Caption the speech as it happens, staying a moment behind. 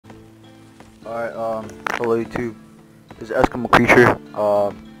Alright, hello YouTube. This is Eskimo Creature.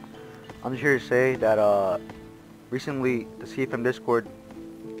 I'm just here to say that, recently the CFM Discord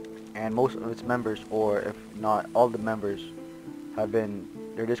and most of its members, or if not all the members,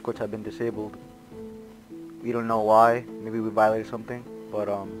 their Discords have been disabled. We don't know why. Maybe we violated something, but,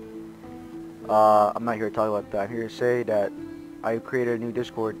 I'm not here to talk about that. I'm here to say that I created a new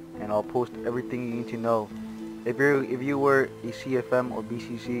Discord, and I'll post everything you need to know. If you were a CFM or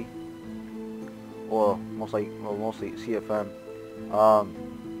BCC, well, mostly CFM. Um,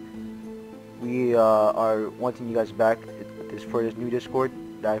 we are wanting you guys back for this new Discord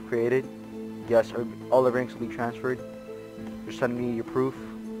that I've created. Yes, all the ranks will be transferred. Just send me your proof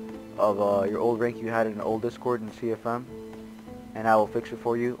of your old rank you had in an old Discord in CFM, and I will fix it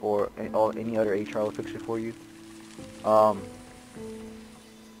for you, or any other HR will fix it for you. Um,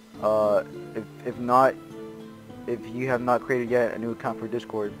 uh, if not, if you have not created yet a new account for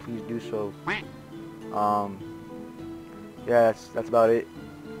Discord, please do so. Um, yeah, that's about it.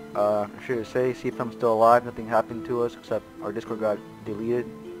 I'm sure to say, CFM's still alive. Nothing happened to us except our Discord got deleted.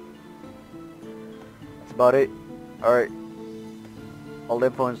 That's about it. Alright. All the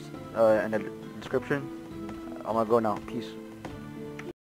info is in the description. I'm gonna go now. Peace.